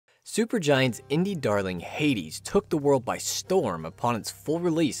Supergiant's indie darling Hades took the world by storm upon its full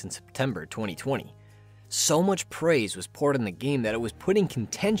release in September 2020. So much praise was poured on the game that it was put in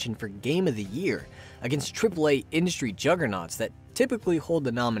contention for Game of the Year against AAA industry juggernauts that typically hold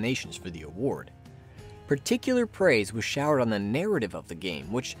the nominations for the award. Particular praise was showered on the narrative of the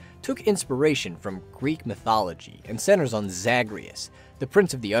game, which took inspiration from Greek mythology and centers on Zagreus, the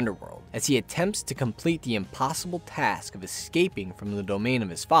prince of the Underworld, as he attempts to complete the impossible task of escaping from the domain of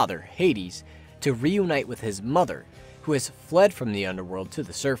his father, Hades, to reunite with his mother, who has fled from the Underworld to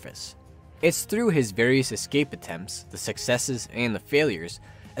the surface. It's through his various escape attempts, the successes and the failures,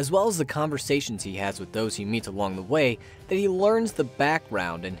 as well as the conversations he has with those he meets along the way, that he learns the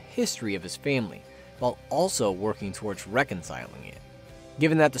background and history of his family, while also working towards reconciling it.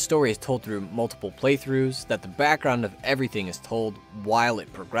 Given that the story is told through multiple playthroughs, that the background of everything is told while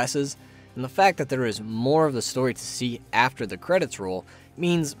it progresses, and the fact that there is more of the story to see after the credits roll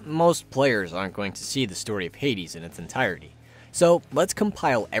means most players aren't going to see the story of Hades in its entirety. So let's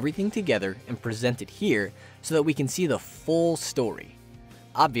compile everything together and present it here so that we can see the full story.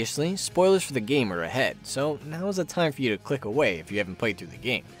 Obviously, spoilers for the game are ahead, so now is the time for you to click away if you haven't played through the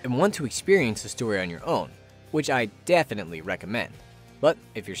game and want to experience the story on your own, which I definitely recommend. But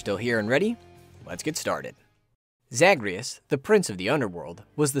if you're still here and ready, let's get started. Zagreus, the prince of the Underworld,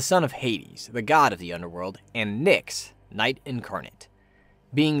 was the son of Hades, the god of the Underworld, and Nyx, knight incarnate.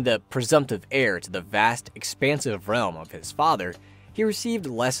 Being the presumptive heir to the vast, expansive realm of his father, he received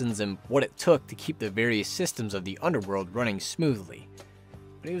lessons in what it took to keep the various systems of the Underworld running smoothly.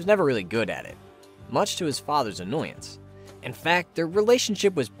 But he was never really good at it, much to his father's annoyance. In fact, their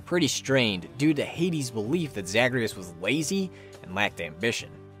relationship was pretty strained due to Hades' belief that Zagreus was lazy and lacked ambition.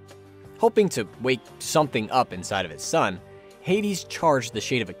 Hoping to wake something up inside of his son, Hades charged the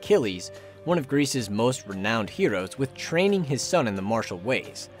Shade of Achilles, one of Greece's most renowned heroes, with training his son in the martial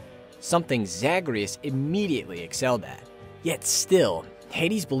ways, something Zagreus immediately excelled at. Yet still,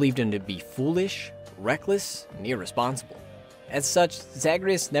 Hades believed him to be foolish, reckless, and irresponsible. As such,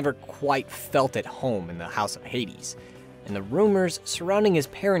 Zagreus never quite felt at home in the house of Hades, and the rumors surrounding his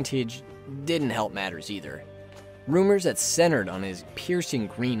parentage didn't help matters either. Rumors that centered on his piercing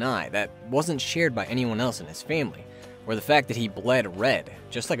green eye that wasn't shared by anyone else in his family, or the fact that he bled red,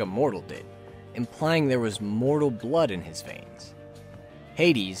 just like a mortal did, implying there was mortal blood in his veins.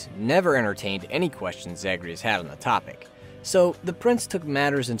 Hades never entertained any questions Zagreus had on the topic, so the prince took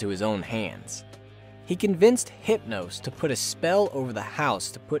matters into his own hands. He convinced Hypnos to put a spell over the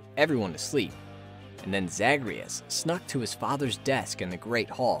house to put everyone to sleep, and then Zagreus snuck to his father's desk in the Great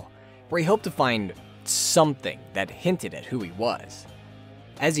Hall, where he hoped to find something that hinted at who he was.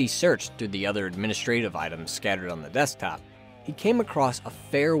 As he searched through the other administrative items scattered on the desktop, he came across a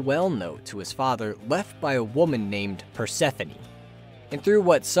farewell note to his father left by a woman named Persephone. And through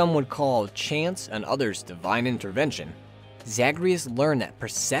what some would call chance and others divine intervention, Zagreus learned that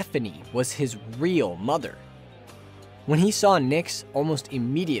Persephone was his real mother. When he saw Nyx almost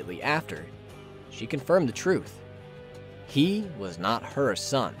immediately after, she confirmed the truth. He was not her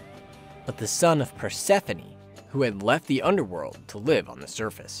son, but the son of Persephone, who had left the Underworld to live on the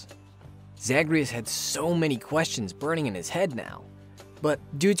surface. Zagreus had so many questions burning in his head now, but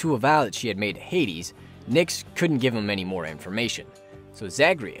due to a vow that she had made to Hades, Nyx couldn't give him any more information, so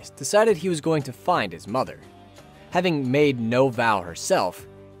Zagreus decided he was going to find his mother. Having made no vow herself,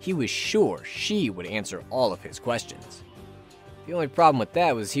 he was sure she would answer all of his questions. The only problem with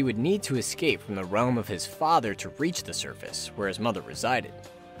that was he would need to escape from the realm of his father to reach the surface, where his mother resided.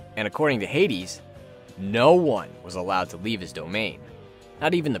 And according to Hades, no one was allowed to leave his domain,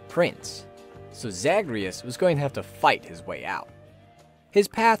 not even the prince. So Zagreus was going to have to fight his way out. His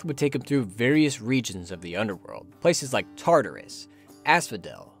path would take him through various regions of the Underworld, places like Tartarus,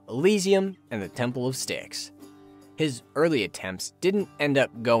 Asphodel, Elysium, and the Temple of Styx. His early attempts didn't end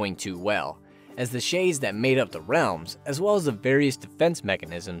up going too well, as the shades that made up the realms, as well as the various defense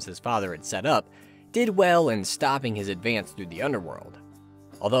mechanisms his father had set up, did well in stopping his advance through the Underworld.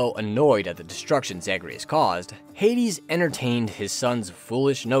 Although annoyed at the destruction Zagreus caused, Hades entertained his son's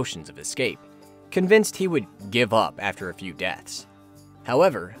foolish notions of escape, convinced he would give up after a few deaths.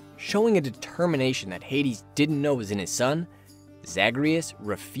 However, showing a determination that Hades didn't know was in his son, Zagreus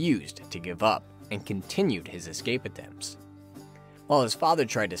refused to give up and continued his escape attempts. While his father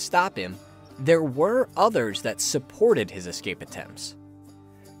tried to stop him, there were others that supported his escape attempts.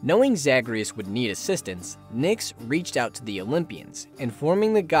 Knowing Zagreus would need assistance, Nyx reached out to the Olympians,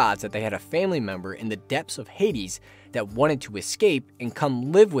 informing the gods that they had a family member in the depths of Hades that wanted to escape and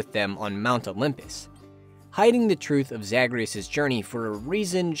come live with them on Mount Olympus, hiding the truth of Zagreus' journey for a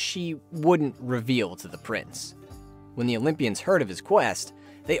reason she wouldn't reveal to the prince. When the Olympians heard of his quest,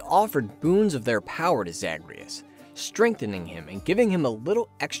 They offered boons of their power to Zagreus, strengthening him and giving him a little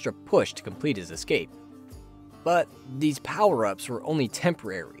extra push to complete his escape. But these power-ups were only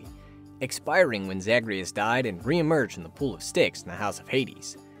temporary, expiring when Zagreus died and re-emerged in the pool of Styx in the House of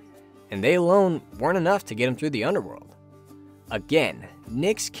Hades. And they alone weren't enough to get him through the Underworld. Again,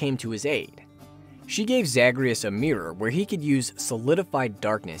 Nyx came to his aid. She gave Zagreus a mirror where he could use solidified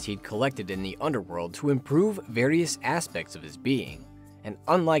darkness he'd collected in the Underworld to improve various aspects of his being. And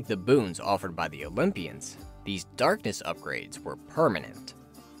unlike the boons offered by the Olympians, these darkness upgrades were permanent.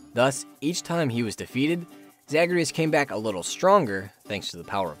 Thus, each time he was defeated, Zagreus came back a little stronger, thanks to the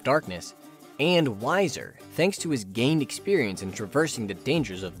power of darkness, and wiser, thanks to his gained experience in traversing the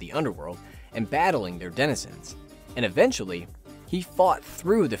dangers of the Underworld and battling their denizens. And eventually, he fought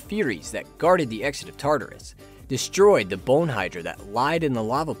through the Furies that guarded the exit of Tartarus, destroyed the Bone Hydra that lied in the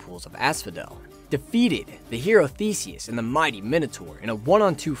lava pools of Asphodel, defeated the hero Theseus and the mighty Minotaur in a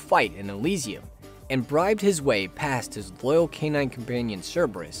 1-on-2 fight in Elysium, and bribed his way past his loyal canine companion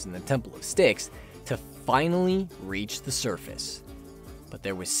Cerberus in the Temple of Styx to finally reach the surface. But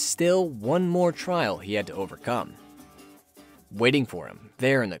there was still one more trial he had to overcome. Waiting for him,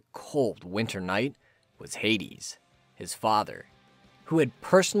 there in the cold winter night, was Hades, his father, who had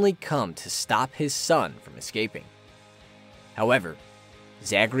personally come to stop his son from escaping. However,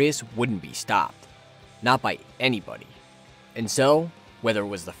 Zagreus wouldn't be stopped, not by anybody. And so, whether it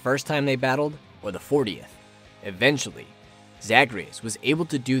was the first time they battled or the 40th, eventually, Zagreus was able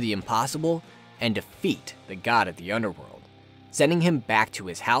to do the impossible and defeat the god of the Underworld, sending him back to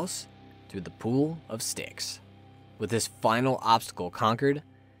his house through the pool of Styx. With this final obstacle conquered,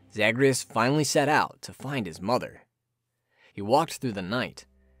 Zagreus finally set out to find his mother. He walked through the night,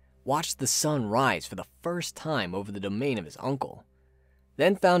 watched the sun rise for the first time over the domain of his uncle,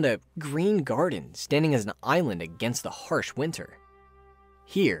 then found a green garden standing as an island against the harsh winter.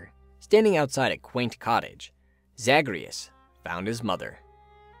 Here, standing outside a quaint cottage, Zagreus found his mother.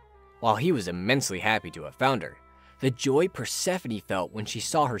 While he was immensely happy to have found her, the joy Persephone felt when she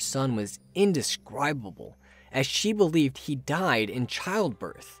saw her son was indescribable, as she believed he died in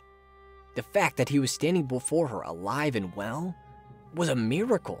childbirth. The fact that he was standing before her alive and well was a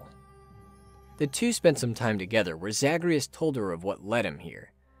miracle. The two spent some time together where Zagreus told her of what led him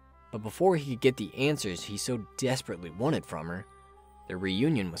here, but before he could get the answers he so desperately wanted from her, their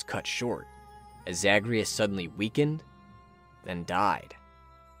reunion was cut short, as Zagreus suddenly weakened, then died.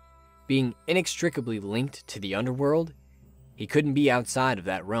 Being inextricably linked to the Underworld, he couldn't be outside of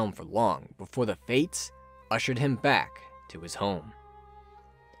that realm for long before the Fates ushered him back to his home.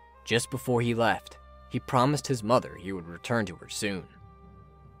 Just before he left, he promised his mother he would return to her soon.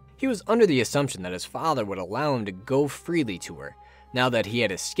 He was under the assumption that his father would allow him to go freely to her now that he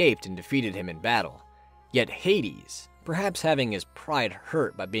had escaped and defeated him in battle. Yet Hades, perhaps having his pride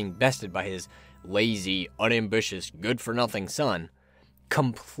hurt by being bested by his lazy, unambitious, good-for-nothing son,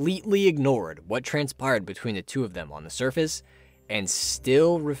 completely ignored what transpired between the two of them on the surface and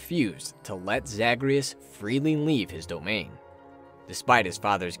still refused to let Zagreus freely leave his domain. Despite his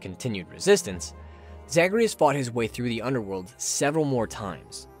father's continued resistance, Zagreus fought his way through the Underworld several more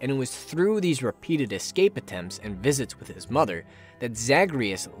times, and it was through these repeated escape attempts and visits with his mother that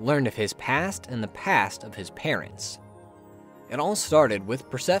Zagreus learned of his past and the past of his parents. It all started with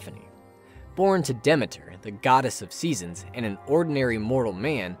Persephone. Born to Demeter, the goddess of seasons, and an ordinary mortal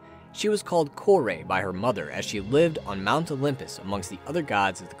man, she was called Kore by her mother as she lived on Mount Olympus amongst the other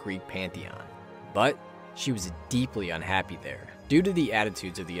gods of the Greek pantheon. But she was deeply unhappy there, due to the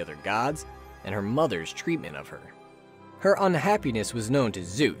attitudes of the other gods and her mother's treatment of her. Her unhappiness was known to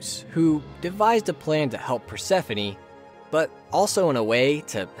Zeus, who devised a plan to help Persephone, but also in a way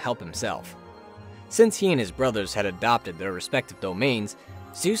to help himself. Since he and his brothers had adopted their respective domains,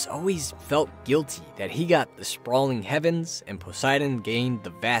 Zeus always felt guilty that he got the sprawling heavens and Poseidon gained the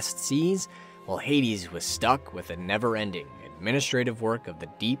vast seas, while Hades was stuck with the never-ending administrative work of the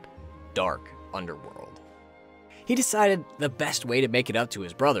deep, dark underworld. He decided the best way to make it up to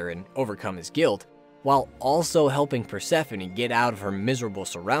his brother and overcome his guilt, while also helping Persephone get out of her miserable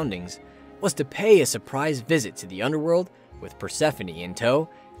surroundings, was to pay a surprise visit to the underworld with Persephone in tow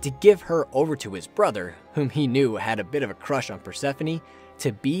to give her over to his brother, whom he knew had a bit of a crush on Persephone,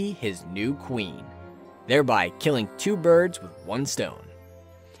 to be his new queen, thereby killing two birds with one stone.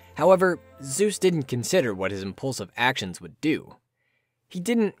 However, Zeus didn't consider what his impulsive actions would do. He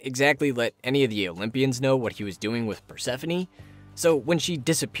didn't exactly let any of the Olympians know what he was doing with Persephone, so when she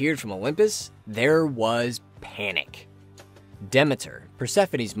disappeared from Olympus, there was panic. Demeter,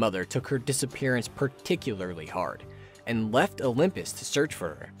 Persephone's mother, took her disappearance particularly hard, and left Olympus to search for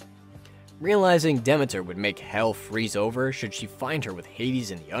her. Realizing Demeter would make hell freeze over should she find her with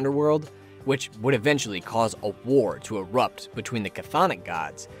Hades in the Underworld, which would eventually cause a war to erupt between the chthonic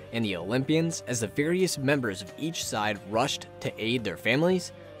gods and the Olympians as the various members of each side rushed to aid their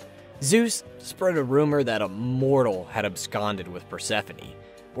families, Zeus spread a rumor that a mortal had absconded with Persephone,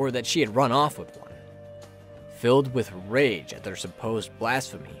 or that she had run off with one. Filled with rage at their supposed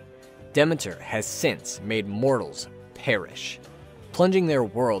blasphemy, Demeter has since made mortals perish, plunging their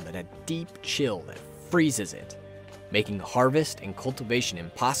world in a deep chill that freezes it, making harvest and cultivation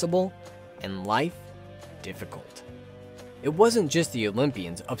impossible and life difficult. It wasn't just the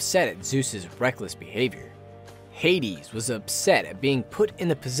Olympians upset at Zeus's reckless behavior. Hades was upset at being put in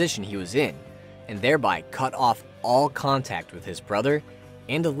the position he was in, and thereby cut off all contact with his brother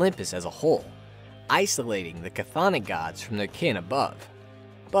and Olympus as a whole, isolating the chthonic gods from their kin above.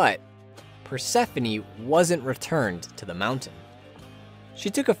 But Persephone wasn't returned to the mountain. She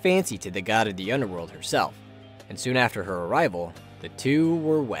took a fancy to the god of the underworld herself, and soon after her arrival, the two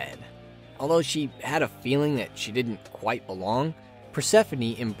were wed. Although she had a feeling that she didn't quite belong,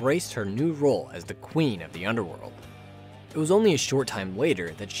 Persephone embraced her new role as the queen of the underworld. It was only a short time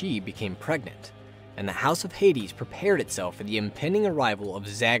later that she became pregnant, and the House of Hades prepared itself for the impending arrival of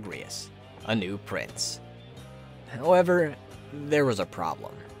Zagreus, a new prince. However, there was a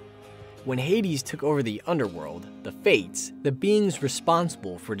problem. When Hades took over the underworld, the Fates, the beings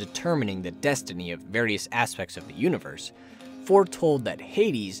responsible for determining the destiny of various aspects of the universe, foretold that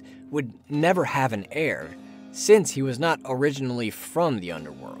Hades would never have an heir, since he was not originally from the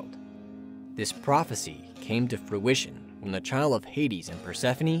underworld. This prophecy came to fruition when the child of Hades and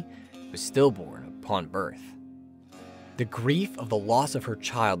Persephone was stillborn upon birth. The grief of the loss of her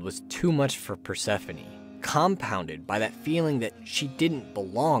child was too much for Persephone, compounded by that feeling that she didn't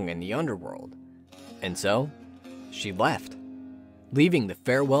belong in the underworld. And so, she left, leaving the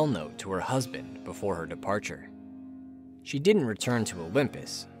farewell note to her husband before her departure. She didn't return to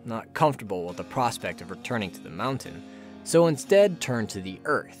Olympus, not comfortable with the prospect of returning to the mountain, so instead turned to the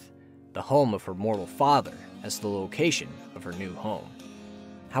earth, the home of her mortal father, as the location of her new home.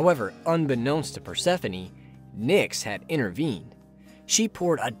 However, unbeknownst to Persephone, Nyx had intervened. She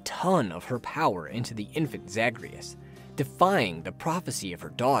poured a ton of her power into the infant Zagreus, defying the prophecy of her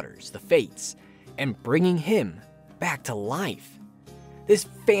daughters, the Fates, and bringing him back to life. This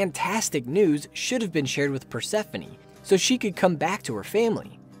fantastic news should have been shared with Persephone, so she could come back to her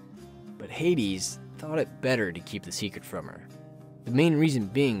family. But Hades thought it better to keep the secret from her. The main reason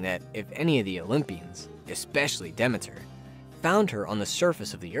being that if any of the Olympians, especially Demeter, found her on the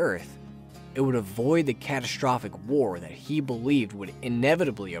surface of the earth, it would avoid the catastrophic war that he believed would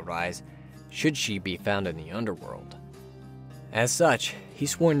inevitably arise should she be found in the underworld. As such, he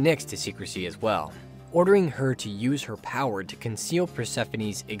swore Nyx to secrecy as well, ordering her to use her power to conceal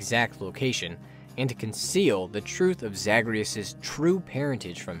Persephone's exact location and to conceal the truth of Zagreus' true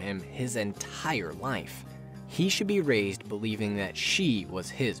parentage from him his entire life. He should be raised believing that she was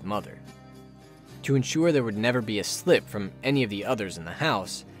his mother. To ensure there would never be a slip from any of the others in the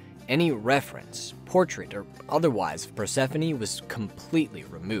house, any reference, portrait, or otherwise of Persephone was completely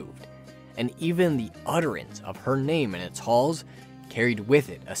removed, and even the utterance of her name in its halls carried with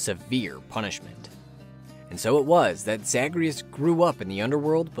it a severe punishment. And so it was that Zagreus grew up in the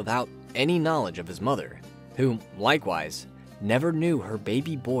underworld without any knowledge of his mother, who, likewise, never knew her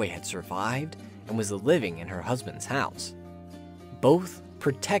baby boy had survived and was living in her husband's house. Both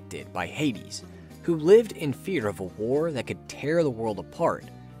protected by Hades, who lived in fear of a war that could tear the world apart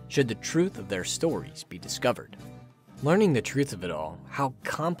should the truth of their stories be discovered. Learning the truth of it all, how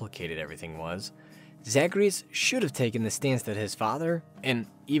complicated everything was, Zagreus should have taken the stance that his father, and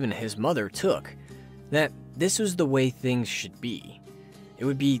even his mother, took, that this was the way things should be. It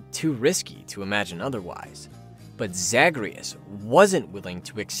would be too risky to imagine otherwise. But Zagreus wasn't willing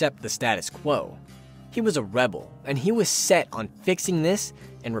to accept the status quo. He was a rebel, and he was set on fixing this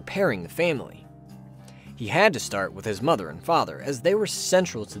and repairing the family. He had to start with his mother and father, as they were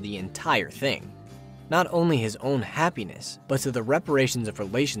central to the entire thing. Not only his own happiness, but to the reparations of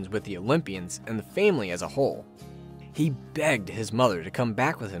relations with the Olympians and the family as a whole. He begged his mother to come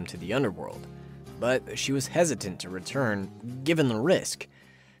back with him to the underworld, but she was hesitant to return given the risk.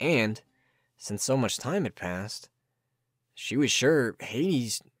 And, since so much time had passed, she was sure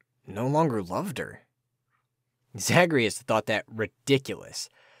Hades no longer loved her. Zagreus thought that ridiculous,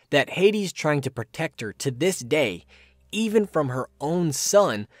 that Hades trying to protect her to this day, even from her own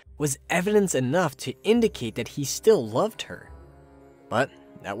son, was evidence enough to indicate that he still loved her. But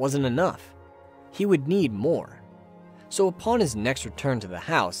that wasn't enough. He would need more. So upon his next return to the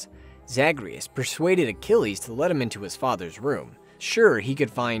house, Zagreus persuaded Achilles to let him into his father's room, sure he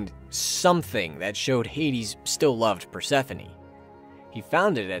could find something that showed Hades still loved Persephone. He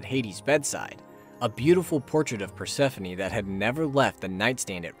found it at Hades' bedside, a beautiful portrait of Persephone that had never left the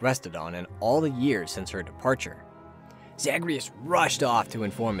nightstand it rested on in all the years since her departure. Zagreus rushed off to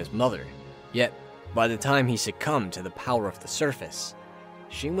inform his mother, yet by the time he succumbed to the power of the surface,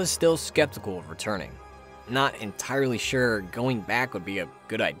 she was still skeptical of returning, not entirely sure going back would be a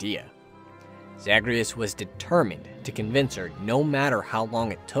good idea. Zagreus was determined to convince her no matter how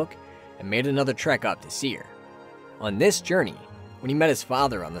long it took, and made another trek up to see her. On this journey, when he met his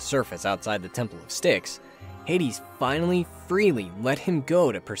father on the surface outside the Temple of Styx, Hades finally freely let him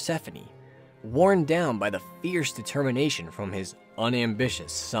go to Persephone, worn down by the fierce determination from his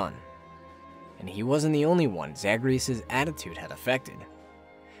unambitious son. And he wasn't the only one Zagreus' attitude had affected.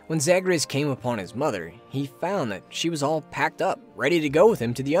 When Zagreus came upon his mother, he found that she was all packed up, ready to go with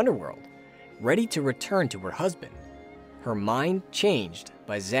him to the Underworld, ready to return to her husband. Her mind changed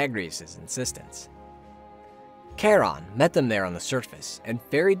by Zagreus' insistence. Charon met them there on the surface and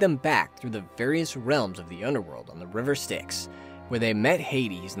ferried them back through the various realms of the Underworld on the river Styx, where they met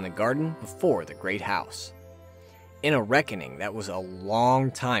Hades in the garden before the Great House. In a reckoning that was a long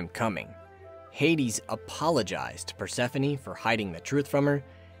time coming, Hades apologized to Persephone for hiding the truth from her,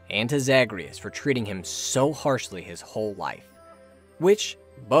 and to Zagreus for treating him so harshly his whole life, which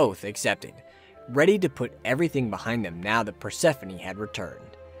both accepted, ready to put everything behind them now that Persephone had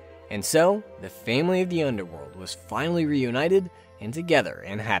returned. And so, the family of the Underworld was finally reunited and together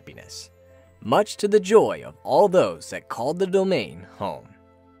in happiness, much to the joy of all those that called the domain home.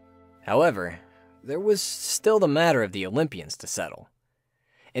 However, there was still the matter of the Olympians to settle.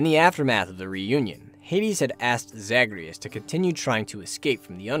 In the aftermath of the reunion, Hades had asked Zagreus to continue trying to escape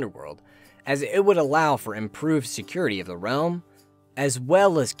from the Underworld, as it would allow for improved security of the realm, as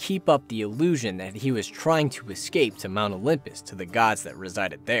well as keep up the illusion that he was trying to escape to Mount Olympus to the gods that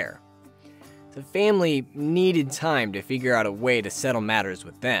resided there. The family needed time to figure out a way to settle matters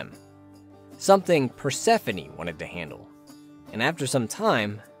with them, something Persephone wanted to handle, and after some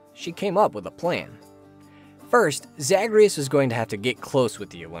time, she came up with a plan. First, Zagreus was going to have to get close with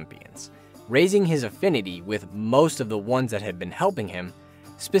the Olympians, raising his affinity with most of the ones that had been helping him,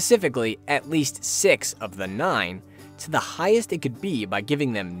 specifically at least 6 of the 9, to the highest it could be by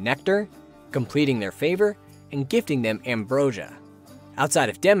giving them nectar, completing their favor, and gifting them ambrosia, outside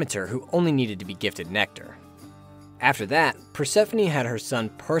of Demeter, who only needed to be gifted nectar. After that, Persephone had her son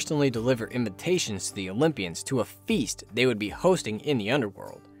personally deliver invitations to the Olympians to a feast they would be hosting in the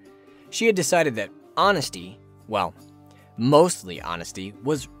Underworld. She had decided that honesty, well, mostly honesty,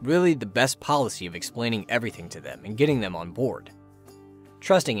 was really the best policy of explaining everything to them and getting them on board.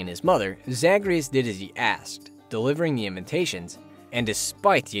 Trusting in his mother, Zagreus did as he asked, delivering the invitations, and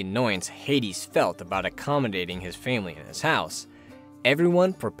despite the annoyance Hades felt about accommodating his family in his house,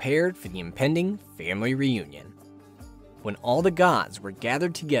 everyone prepared for the impending family reunion. When all the gods were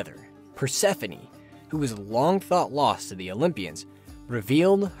gathered together, Persephone, who was long thought lost to the Olympians,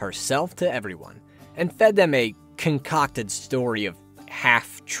 revealed herself to everyone and fed them a concocted story of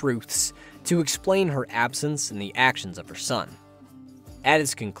half-truths to explain her absence and the actions of her son. At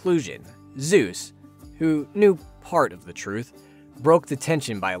its conclusion, Zeus, who knew part of the truth, broke the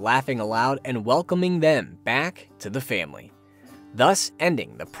tension by laughing aloud and welcoming them back to the family, thus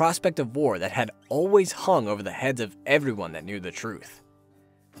ending the prospect of war that had always hung over the heads of everyone that knew the truth.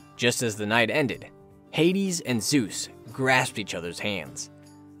 Just as the night ended, Hades and Zeus grasped each other's hands,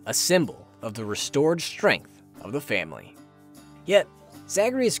 a symbol of the restored strength of the family. Yet,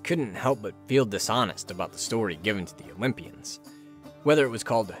 Zagreus couldn't help but feel dishonest about the story given to the Olympians. Whether it was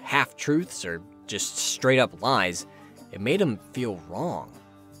called half-truths or just straight-up lies, it made him feel wrong.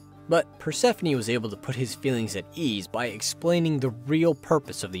 But Persephone was able to put his feelings at ease by explaining the real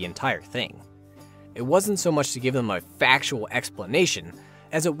purpose of the entire thing. It wasn't so much to give them a factual explanation,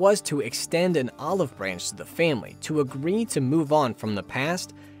 as it was to extend an olive branch to the family to agree to move on from the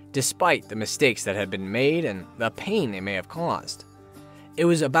past despite the mistakes that had been made and the pain they may have caused. It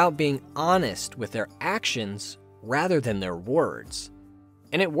was about being honest with their actions rather than their words.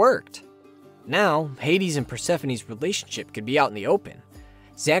 And it worked. Now, Hades and Persephone's relationship could be out in the open.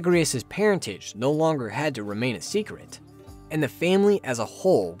 Zagreus' parentage no longer had to remain a secret, and the family as a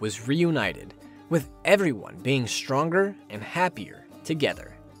whole was reunited, with everyone being stronger and happier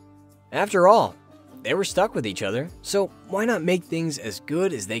together. After all, they were stuck with each other, so why not make things as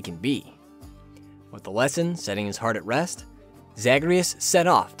good as they can be? With the lesson setting his heart at rest, Zagreus set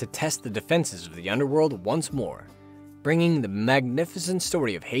off to test the defenses of the Underworld once more, bringing the magnificent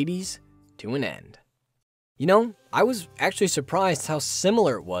story of Hades to an end. You know, I was actually surprised how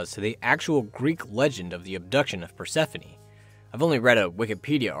similar it was to the actual Greek legend of the abduction of Persephone. I've only read a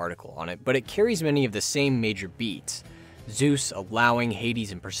Wikipedia article on it, but it carries many of the same major beats. Zeus allowing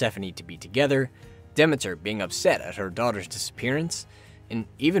Hades and Persephone to be together, Demeter being upset at her daughter's disappearance, and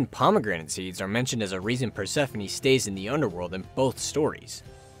even pomegranate seeds are mentioned as a reason Persephone stays in the Underworld in both stories.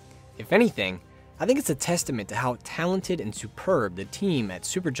 If anything, I think it's a testament to how talented and superb the team at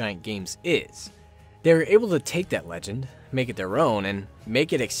Supergiant Games is. They were able to take that legend, make it their own, and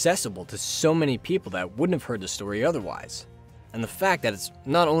make it accessible to so many people that wouldn't have heard the story otherwise. And the fact that it's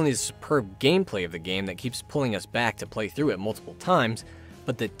not only the superb gameplay of the game that keeps pulling us back to play through it multiple times,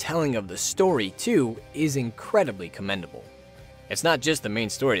 but the telling of the story too is incredibly commendable. It's not just the main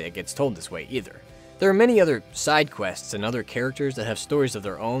story that gets told this way either. There are many other side quests and other characters that have stories of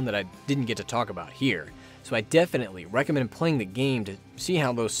their own that I didn't get to talk about here, so I definitely recommend playing the game to see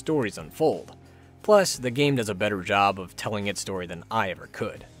how those stories unfold. Plus, the game does a better job of telling its story than I ever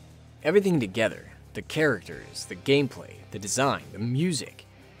could. Everything together, the characters, the gameplay, the design, the music,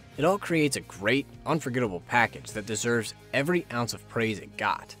 it all creates a great, unforgettable package that deserves every ounce of praise it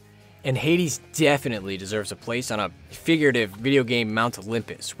got. And Hades definitely deserves a place on a figurative video game Mount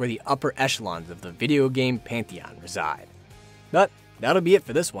Olympus where the upper echelons of the video game pantheon reside. But that'll be it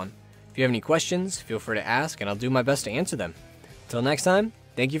for this one. If you have any questions, feel free to ask and I'll do my best to answer them. Until next time,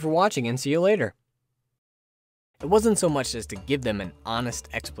 thank you for watching and see you later. It wasn't so much as to give them an honest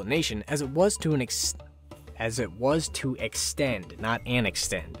explanation as it was to extend, not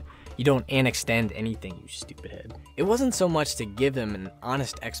annextend. You don't annextend anything, you stupid head. It wasn't so much to give them an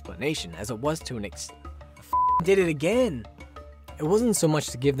honest explanation as it was to did it again. It wasn't so much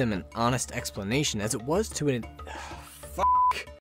to give them an honest explanation as it was to